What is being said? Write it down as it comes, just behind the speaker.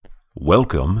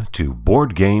Welcome to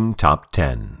Board Game Top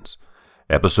Tens,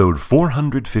 episode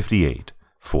 458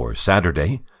 for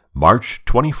Saturday, March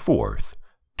 24th,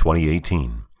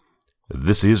 2018.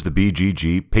 This is the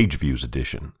BGG Page Views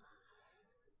edition.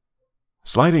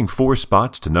 Sliding 4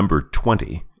 spots to number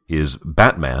 20 is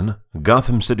Batman: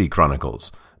 Gotham City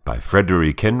Chronicles by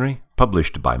Frederick Henry,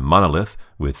 published by Monolith,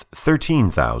 with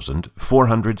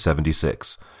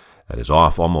 13,476. That is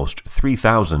off almost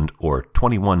 3,000 or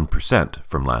 21%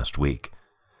 from last week.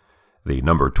 The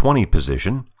number 20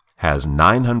 position has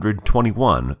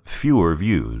 921 fewer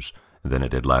views than it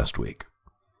did last week.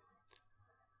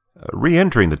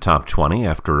 Re-entering the top 20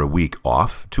 after a week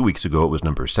off. 2 weeks ago it was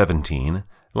number 17.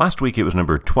 Last week it was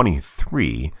number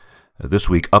 23. This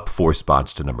week up 4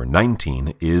 spots to number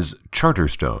 19 is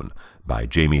Charterstone by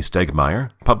Jamie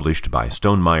Stegmaier, published by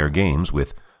Stonemaier Games,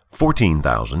 with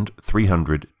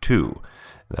 14,302.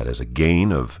 That is a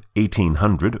gain of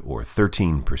 1,800 or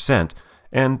 13%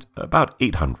 and about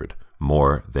 800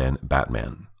 more than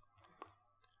Batman.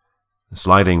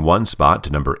 Sliding 1 spot to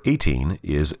number 18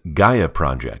 is Gaia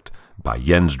Project by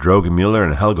Jens Drogemüller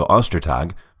and Helge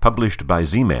Ostertag, published by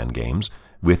Z-Man Games,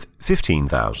 with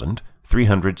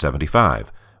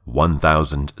 15,375,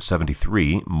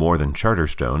 1,073 more than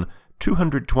Charterstone,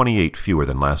 228 fewer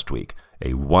than last week,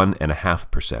 a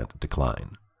 1.5%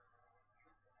 decline.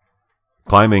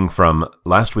 Climbing from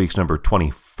last week's number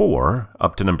 24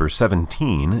 up to number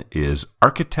 17 is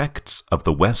Architects of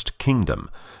the West Kingdom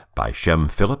by Shem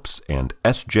Phillips and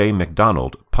S.J.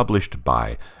 McDonald, published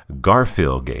by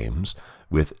Garphill Games,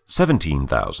 with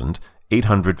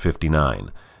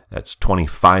 17,859. That's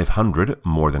 2,500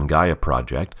 more than Gaia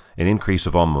Project, an increase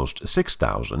of almost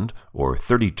 6,000 or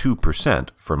 32%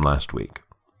 from last week.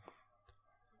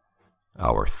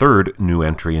 Our third new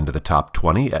entry into the top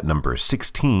 20 at number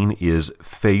 16 is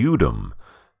Feudum,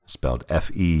 spelled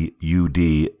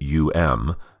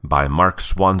Feudum, by Mark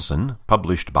Swanson,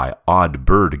 published by Odd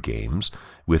Bird Games,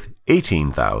 with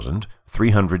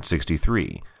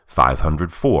 18,363,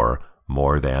 504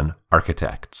 more than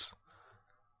Architects.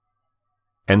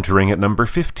 Entering at number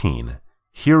 15,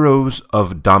 Heroes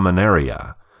of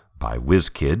Dominaria by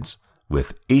WizKids,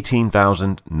 with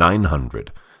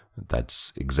 18,900.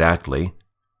 That's exactly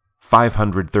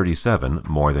 537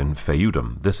 more than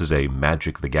Feudum. This is a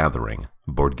Magic the Gathering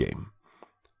board game.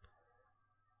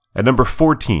 At number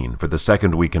 14 for the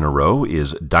second week in a row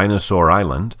is Dinosaur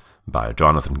Island by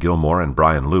Jonathan Gilmour and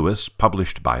Brian Lewis,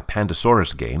 published by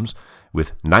Pandasaurus Games,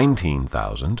 with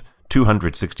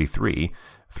 19,263,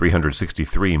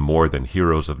 363 more than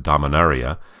Heroes of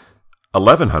Dominaria,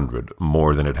 1,100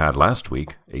 more than it had last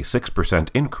week, a 6%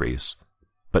 increase,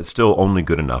 but still only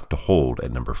good enough to hold at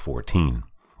number 14.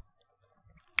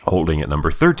 Holding at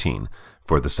number 13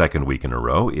 for the second week in a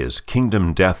row is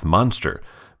Kingdom Death Monster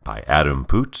by Adam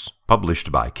Poots,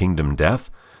 published by Kingdom Death,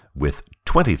 with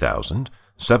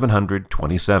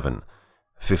 20,727,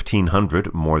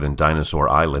 1,500 more than Dinosaur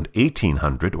Island,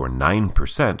 1,800 or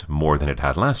 9% more than it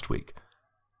had last week.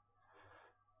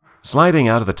 Sliding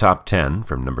out of the top 10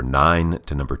 from number 9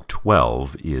 to number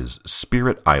 12 is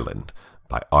Spirit Island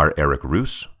by R. Eric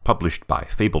Roos, published by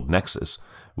Fabled Nexus,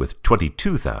 with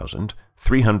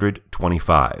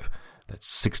 22,325.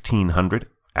 That's 1,600,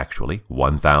 actually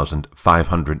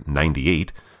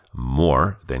 1,598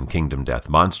 more than Kingdom Death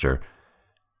Monster,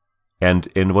 and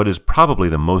in what is probably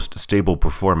the most stable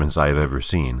performance I have ever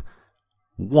seen,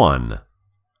 1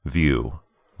 view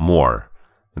more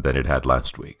than it had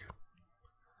last week.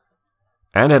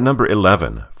 And at number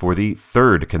 11, for the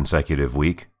third consecutive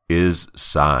week, is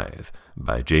Scythe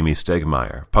by Jamie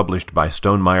Stegmaier, published by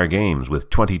Stonemaier Games, with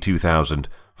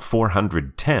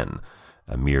 22,410,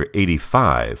 a mere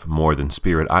 85 more than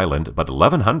Spirit Island, but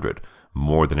 1,100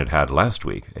 more than it had last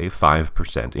week, a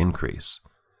 5% increase.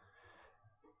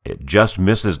 It just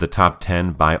misses the top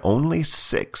 10 by only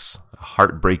 6, a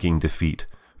heartbreaking defeat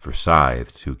for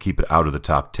Scythe to keep it out of the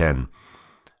top 10.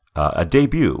 A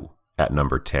debut at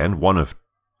number 10, one of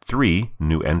 3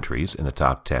 new entries in the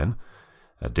top 10.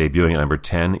 Debuting at number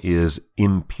 10 is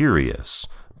Imperious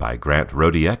by Grant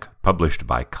Rodiek, published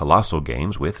by Colossal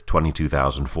Games, with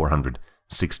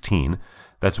 22,416.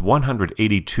 That's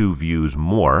 182 views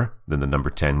more than the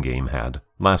number 10 game had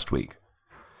last week.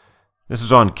 This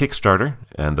is on Kickstarter,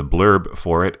 and the blurb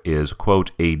for it is,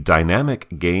 quote, a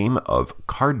dynamic game of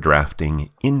card drafting,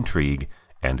 intrigue,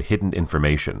 and hidden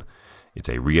information. It's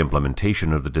a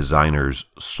re-implementation of the designer's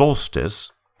Solstice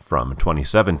from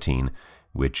 2017,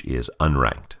 which is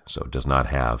unranked, so it does not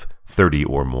have 30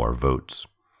 or more votes.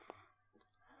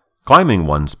 Climbing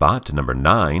one spot to number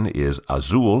 9 is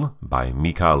Azul by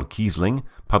Mikhail Kiesling,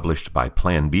 published by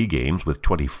Plan B Games with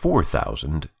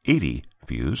 24,080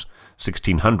 views,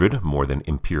 1,600 more than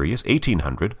Imperius,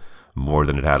 1,800 more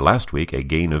than it had last week, a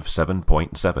gain of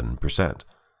 7.7%.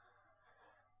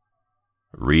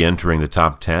 Re-entering the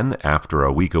top 10 after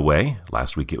a week away,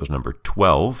 last week it was number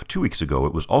 12, 2 weeks ago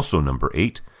it was also number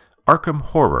 8, Arkham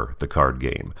Horror, the card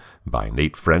game, by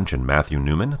Nate French and Matthew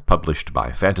Newman, published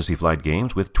by Fantasy Flight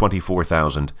Games with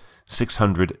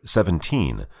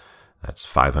 24,617. That's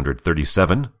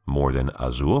 537 more than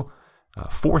Azul,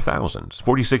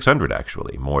 4,600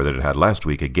 actually, more than it had last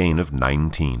week, a gain of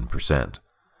 19%.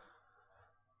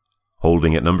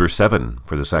 Holding at number 7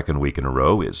 for the second week in a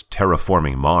row is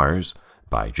Terraforming Mars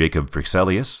by Jacob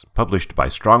Frixelius, published by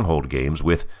Stronghold Games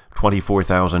with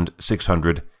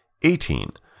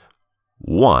 24,618.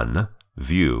 One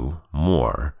view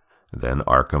more than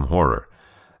Arkham Horror.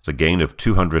 It's a gain of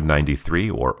 293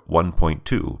 or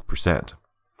 1.2%.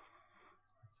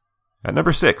 At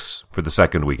number 6 for the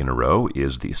second week in a row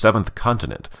is The Seventh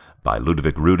Continent by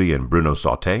Ludovic Roudy and Bruno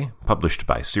Sauté, published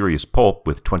by Sirius Pulp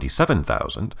with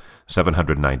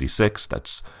 27,796.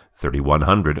 That's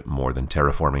 3,100 more than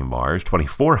Terraforming Mars,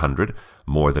 2,400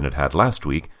 more than it had last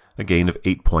week, a gain of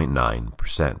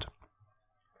 8.9%.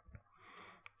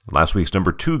 Last week's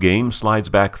number 2 game slides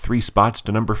back 3 spots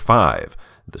to number 5,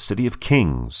 The City of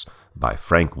Kings by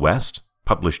Frank West,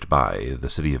 published by The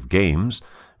City of Games,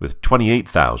 with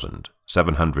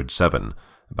 28,707,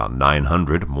 about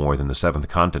 900 more than The Seventh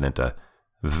Continent, a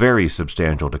very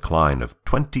substantial decline of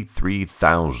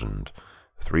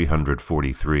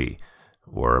 23,343,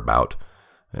 or about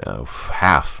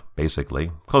half,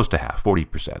 basically, close to half,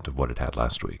 40% of what it had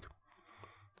last week.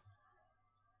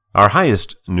 Our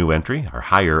highest new entry, our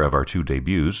higher of our 2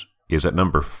 debuts, is at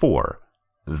number 4,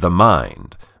 The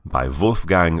Mind, by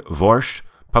Wolfgang Worsch,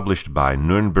 published by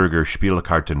Nürnberger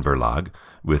Spielkartenverlag,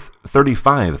 with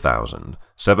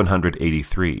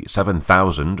 35,783,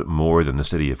 7,000 more than The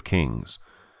City of Kings.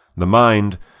 The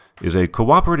Mind is a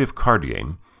cooperative card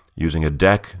game using a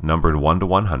deck numbered 1 to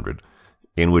 100,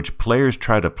 in which players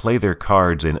try to play their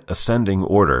cards in ascending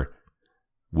order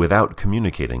without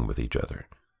communicating with each other.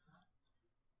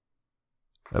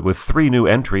 With 3 new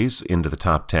entries into the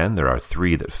top 10, there are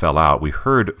 3 that fell out. We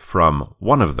heard from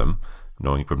one of them,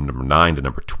 knowing from number 9 to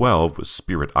number 12 was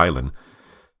Spirit Island.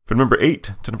 From number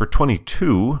 8 to number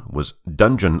 22 was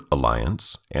Dungeon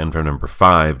Alliance, and from number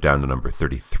 5 down to number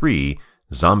 33,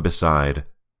 Zombicide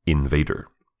Invader.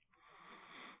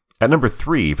 At number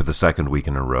 3 for the second week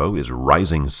in a row is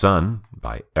Rising Sun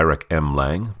by Eric M.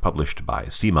 Lang, published by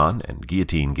Simon and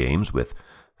Guillotine Games with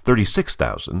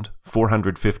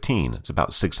 36,415. It's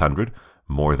about 600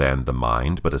 more than The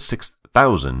Mind, but a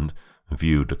 6,000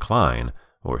 view decline,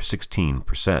 or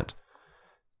 16%.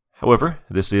 However,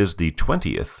 this is the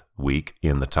 20th week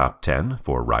in the top 10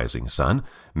 for Rising Sun,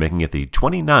 making it the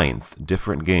 29th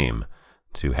different game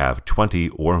to have 20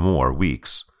 or more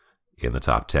weeks in the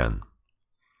top 10.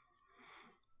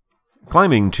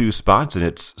 Climbing 2 spots in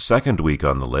its second week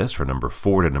on the list, from number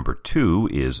 4 to number 2,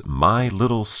 is My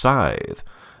Little Scythe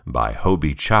by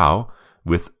Hobie Chow,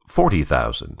 with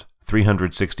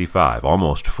 40,365,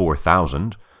 almost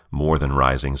 4,000 more than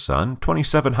Rising Sun,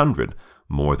 2,700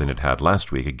 more than it had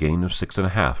last week, a gain of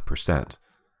 6.5%.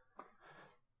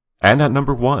 And at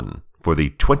number 1, for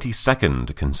the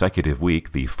 22nd consecutive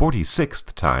week, the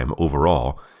 46th time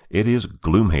overall, it is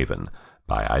Gloomhaven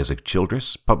by Isaac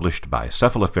Childress, published by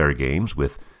Cephalofair Games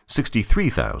with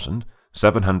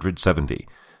 63,770.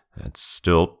 That's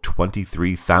still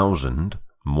 23,000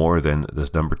 more than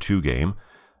this number 2 game,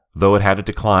 though it had a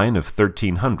decline of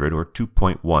 1,300 or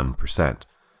 2.1%.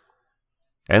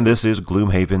 And this is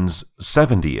Gloomhaven's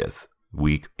 70th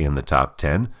week in the top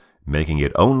 10, making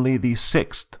it only the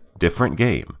 6th different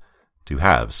game to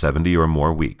have 70 or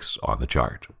more weeks on the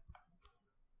chart.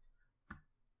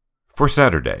 For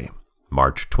Saturday,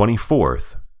 March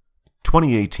 24th,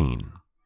 2018.